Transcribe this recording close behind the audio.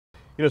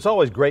You know, it's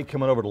always great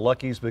coming over to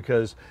Lucky's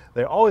because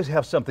they always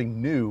have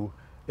something new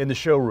in the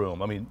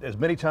showroom. I mean, as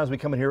many times we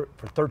come in here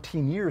for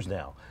 13 years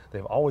now,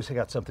 they've always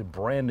got something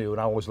brand new, and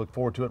I always look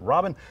forward to it.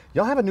 Robin,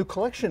 y'all have a new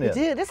collection in. We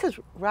do. This is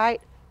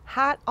right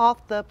hot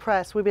off the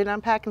press. We've been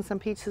unpacking some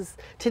pieces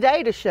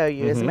today to show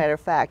you, as a matter of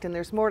fact, and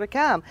there's more to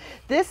come.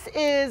 This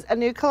is a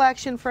new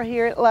collection for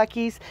here at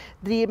Lucky's,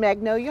 the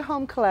Magnolia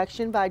Home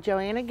Collection by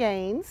Joanna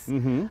Gaines.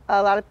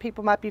 A lot of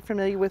people might be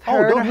familiar with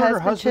her. Don't and her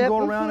husband husband Chip.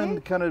 go around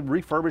and kind of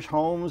refurbish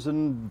homes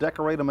and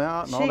decorate them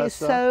out and all that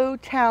stuff? She's so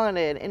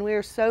talented, and we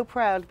are so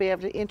proud to be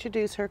able to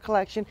introduce her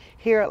collection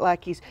here at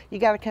Lucky's. You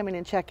got to come in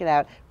and check it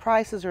out.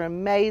 Prices are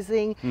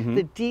amazing.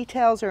 The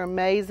details are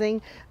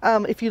amazing.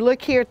 If you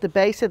look here at the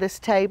base of this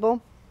table,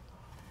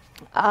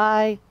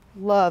 I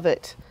love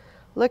it.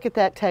 Look at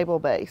that table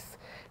base.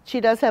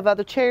 She does have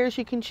other chairs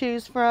you can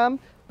choose from.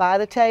 Buy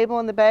the table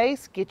and the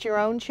base, get your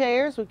own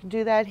chairs. We can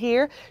do that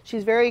here.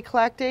 She's very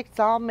eclectic. It's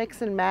all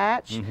mix and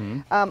match.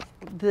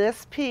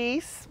 This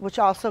piece, which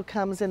also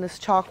comes in this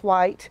chalk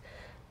white,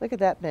 look at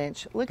that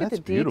bench. Look at the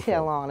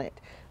detail on it.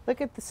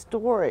 Look at the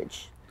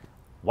storage.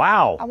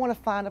 Wow. I want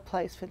to find a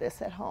place for this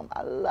at home.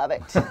 I love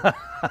it.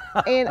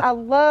 And I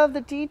love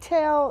the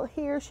detail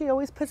here. She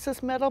always puts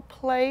this metal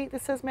plate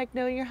that says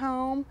Magnolia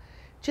Home.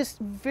 Just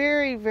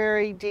very,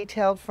 very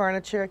detailed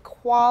furniture,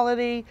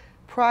 quality,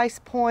 price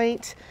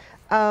point.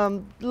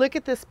 Look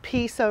at this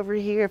piece over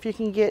here, if you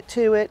can get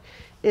to it.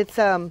 It's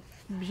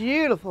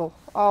beautiful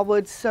all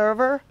wood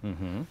server,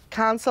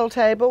 console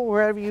table,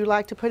 wherever you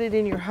like to put it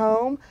in your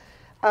home.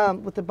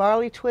 With the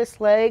barley twist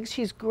legs.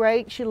 She's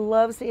great. She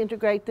loves to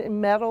integrate the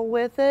metal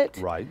with it.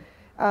 Right.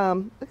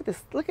 Look at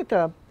this. Look at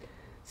the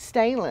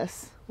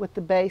stainless with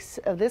the base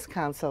of this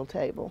console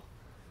table.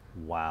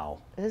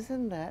 Wow.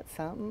 Isn't that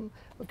something?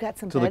 We've got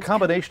some. So the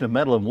combination of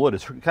metal and wood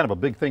is kind of a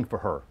big thing for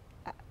her.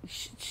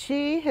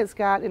 She has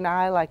got an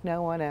eye like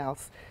no one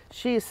else.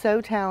 She is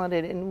so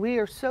talented, and we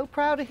are so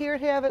proud to hear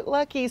it have at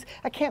Lucky's.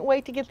 I can't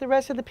wait to get the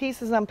rest of the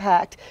pieces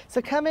unpacked.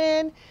 So come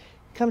in,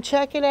 come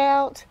check it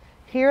out.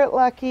 Here at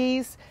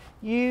Lucky's,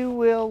 you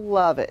will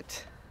love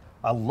it.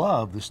 I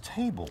love this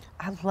table.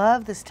 I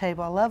love this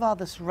table. I love all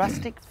this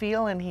rustic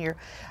feel in here.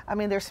 I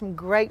mean, there's some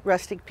great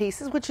rustic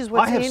pieces, which is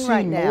what's in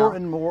right now. I have seen more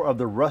and more of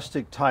the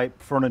rustic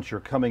type furniture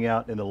coming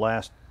out in the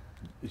last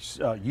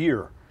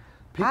year.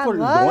 I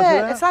love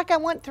it. It's like I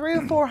went 3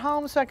 or 4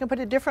 homes so I can put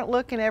a different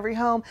look in every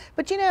home.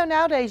 But you know,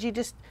 nowadays you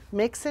just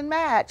mix and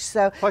match.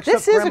 So like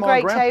this is a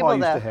great table,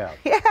 used though. To have.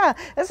 Yeah,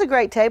 that's a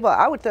great table.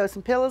 I would throw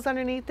some pillows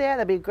underneath that.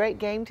 That'd be a great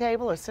game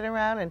table, or sit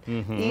around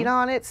and eat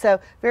on it. So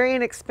very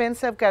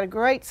inexpensive. Got a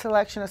great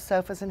selection of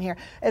sofas in here.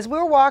 As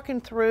we're walking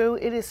through,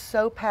 it is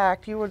so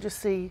packed. You will just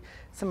see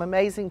some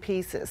amazing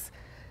pieces.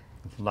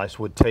 Nice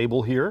wood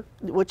table here.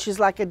 Which is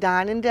like a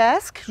dining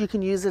desk. You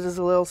can use it as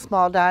a little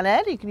small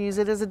dinette. You can use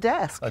it as a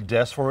desk. A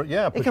desk for it,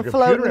 yeah. It can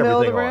float in the middle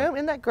of the room.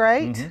 Isn't that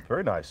great?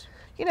 Very nice.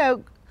 You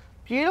know,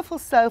 beautiful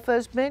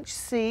sofas, bench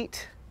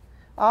seat,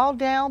 all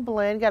down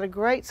blend. Got a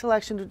great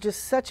selection of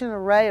just such an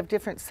array of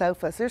different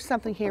sofas. There's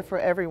something here for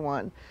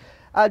everyone.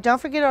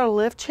 Don't forget our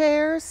lift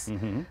chairs.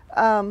 You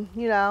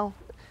know,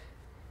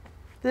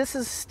 this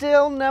is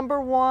still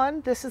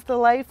 #1. This is the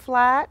lay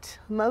flat,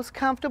 most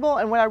comfortable.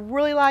 And what I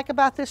really like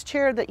about this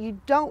chair that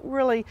you don't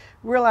really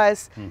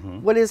realize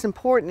what is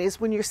important is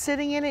when you're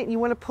sitting in it and you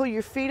want to pull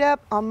your feet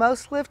up, on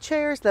most lift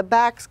chairs, the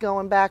back's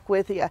going back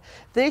with you.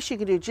 This you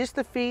can do just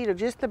the feet or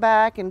just the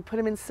back and put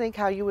them in sync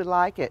how you would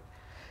like it.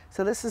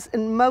 So this is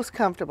most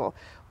comfortable.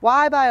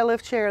 Why buy a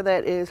lift chair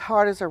that is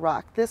hard as a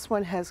rock? This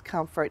one has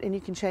comfort, and you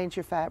can change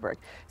your fabric.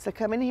 So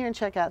come in here and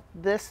check out.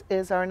 This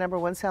is our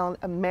 #1 selling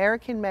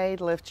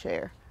American-made lift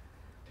chair.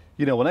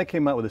 You know, when I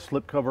came out with the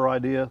slipcover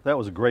idea, that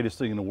was the greatest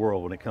thing in the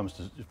world when it comes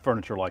to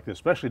furniture like this,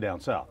 especially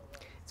down south.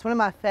 It's one of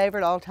my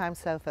favorite all-time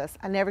sofas.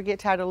 I never get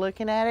tired of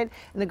looking at it.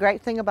 And the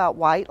great thing about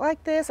white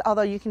like this,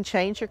 although you can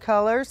change your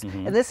colors,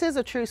 and this is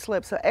a true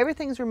slip, so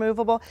everything's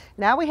removable.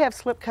 Now we have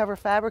slipcover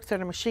fabrics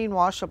that are machine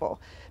washable.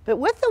 But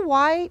with the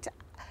white,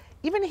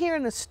 even here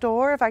in the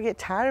store, if I get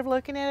tired of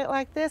looking at it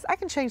like this, I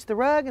can change the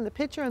rug and the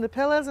picture and the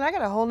pillows, and I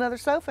got a whole nother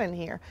sofa in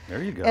here.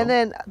 There you go. And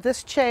then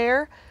this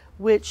chair,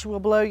 which will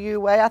blow you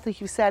away. I think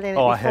you've sat in it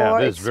before. I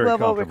have. It's very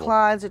swivel, comfortable.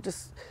 reclines, it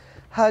just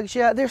hugs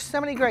you. There's so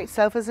many great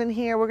sofas in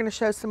here. We're going to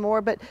show some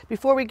more, but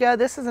before we go,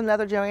 this is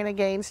another Joanna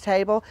Gaines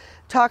table,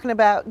 talking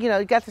about, you know,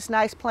 you got this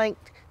nice plank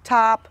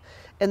top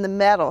and the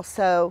metal.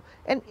 So,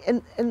 and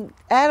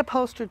add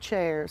upholstered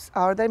chairs,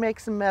 or they make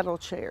some metal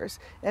chairs.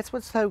 That's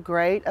what's so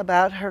great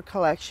about her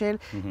collection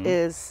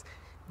is,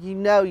 you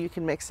know, you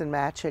can mix and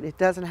match it. It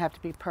doesn't have to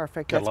be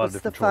perfect. That's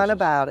what's the fun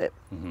about it.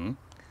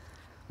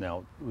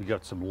 Now, we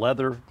got some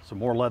leather, some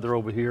more leather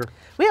over here.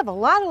 We have a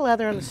lot of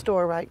leather in the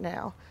store right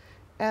now.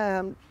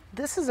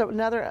 This is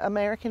another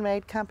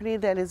American-made company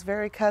that is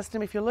very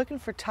custom. If you're looking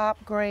for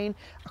top grain,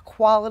 a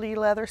quality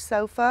leather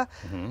sofa,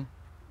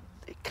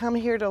 come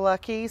here to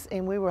Lucky's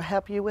and we will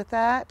help you with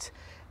that.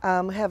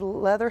 We have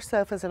leather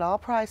sofas at all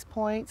price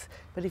points,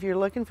 but if you're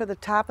looking for the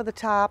top of the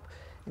top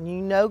and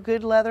you know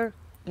good leather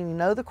and you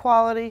know the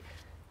quality,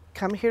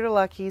 come here to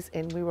Lucky's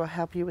and we will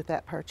help you with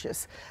that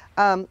purchase.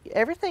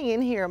 Everything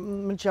in here,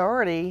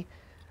 majority,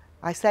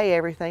 I say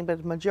everything,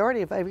 but the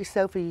majority of every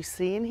sofa you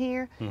see in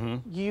here,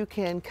 you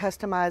can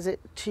customize it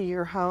to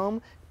your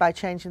home by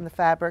changing the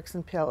fabrics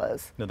and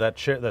pillows. Now that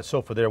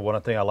sofa there,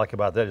 one thing I like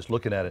about that is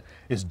looking at it,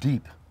 is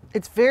deep.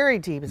 It's very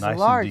deep. It's Nice a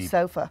large and deep.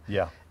 sofa.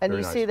 Yeah, And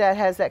very you nice. see that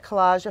has that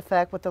collage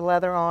effect with the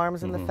leather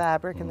arms and the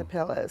fabric and the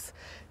pillows.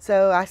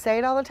 So I say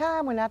it all the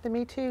time, we're not the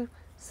Me Too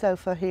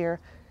sofa here.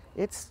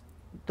 It's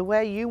the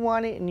way you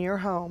want it in your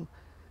home.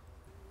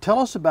 Tell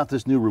us about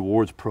this new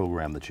rewards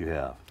program that you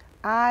have.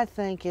 I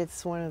think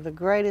it's one of the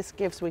greatest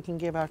gifts we can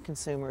give our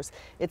consumers.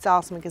 It's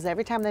awesome because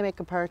every time they make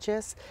a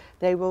purchase,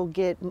 they will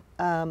get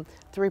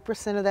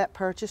 3% of that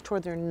purchase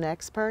toward their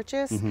next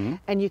purchase.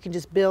 And you can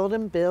just build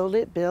them, build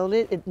it.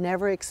 It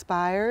never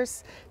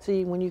expires. So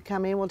when you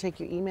come in, we'll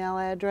take your email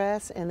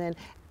address, and then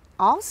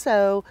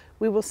also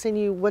we will send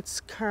you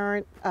what's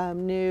current,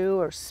 new,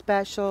 or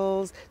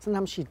specials.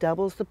 Sometimes she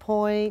doubles the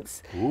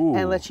points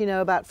and lets you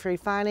know about free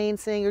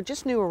financing or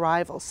just new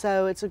arrivals.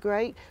 So it's a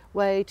great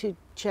way to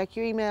check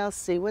your emails,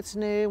 see what's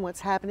new,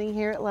 what's happening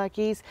here at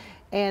Lucky's,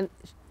 and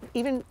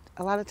even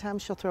a lot of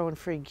times she'll throw in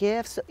free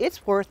gifts. So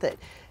it's worth it.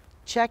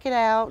 Check it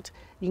out.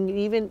 You can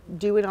even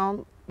do it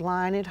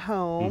online at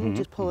home.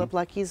 Just pull up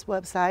Lucky's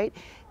website,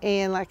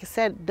 and like I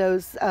said,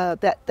 those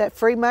that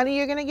free money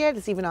you're going to get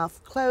is even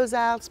off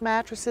closeouts,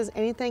 mattresses,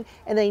 anything,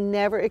 and they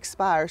never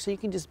expire. So you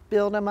can just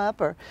build them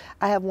up. Or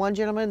I have one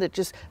gentleman that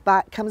just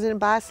comes in and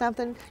buys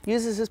something,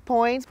 uses his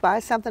points,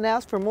 buys something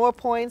else for more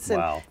points,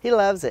 and he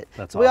loves it.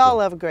 That's We all awesome.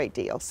 love a great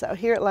deal. So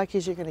here at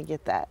Lucky's, you're going to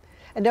get that.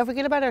 And don't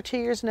forget about our 2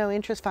 years no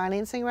interest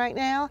financing right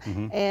now.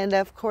 And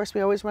of course,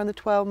 we always run the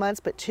 12 months,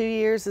 but 2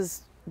 years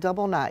is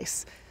double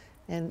nice.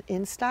 And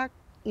in stock,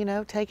 you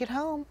know, take it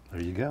home.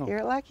 There you go. Here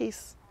at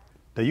Lucky's.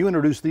 Now you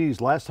introduced these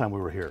last time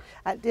we were here.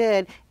 I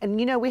did. And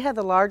you know, we have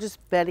the largest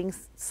bedding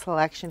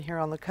selection here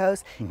on the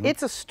coast.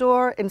 It's a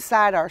store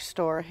inside our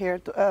store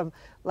here at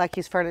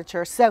Lucky's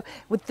Furniture. So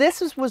with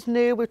this was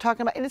new, we're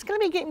talking about, and it's going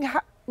to be getting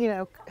hot, you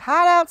know,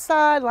 hot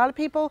outside. A lot of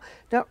people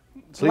don't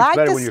like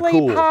to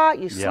sleep hot.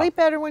 You sleep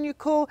better when you're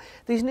cool.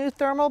 These new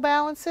thermal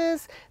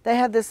balances, they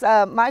have this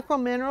micro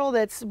mineral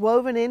that's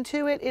woven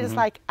into it. It is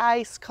like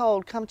ice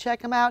cold. Come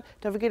check them out.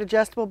 Don't forget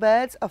adjustable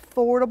beds,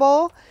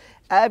 affordable.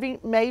 Every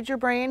major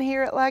brand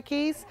here at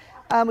Lucky's.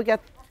 We got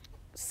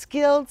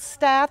skilled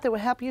staff that will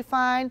help you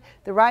find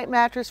the right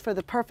mattress for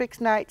the perfect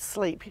night's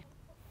sleep.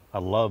 I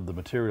love the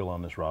material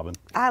on this, Robin.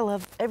 I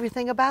love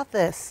everything about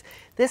this.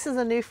 This is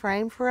a new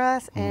frame for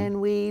us,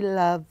 and we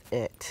love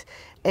it.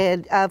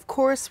 And of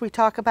course, we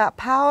talk about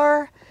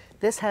power.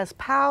 This has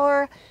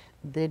power.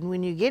 Then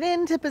when you get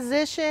into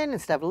position,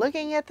 instead of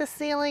looking at the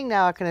ceiling,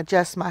 now I can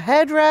adjust my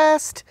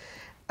headrest.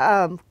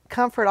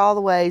 Comfort all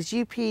the ways.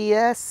 USB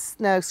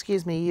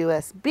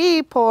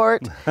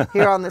port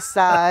here on the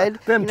side.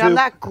 Them you know, too. I'm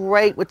not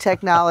great with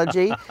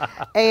technology.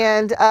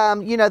 And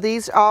you know,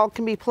 these all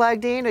can be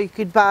plugged in, or you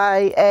could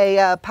buy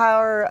a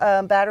power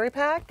battery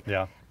pack.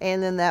 Yeah.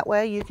 And then that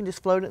way you can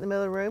just float it in the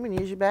middle of the room and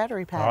use your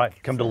battery pack. All right,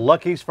 come to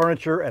Lucky's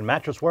Furniture and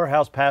Mattress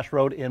Warehouse, Pass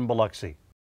Road in Biloxi.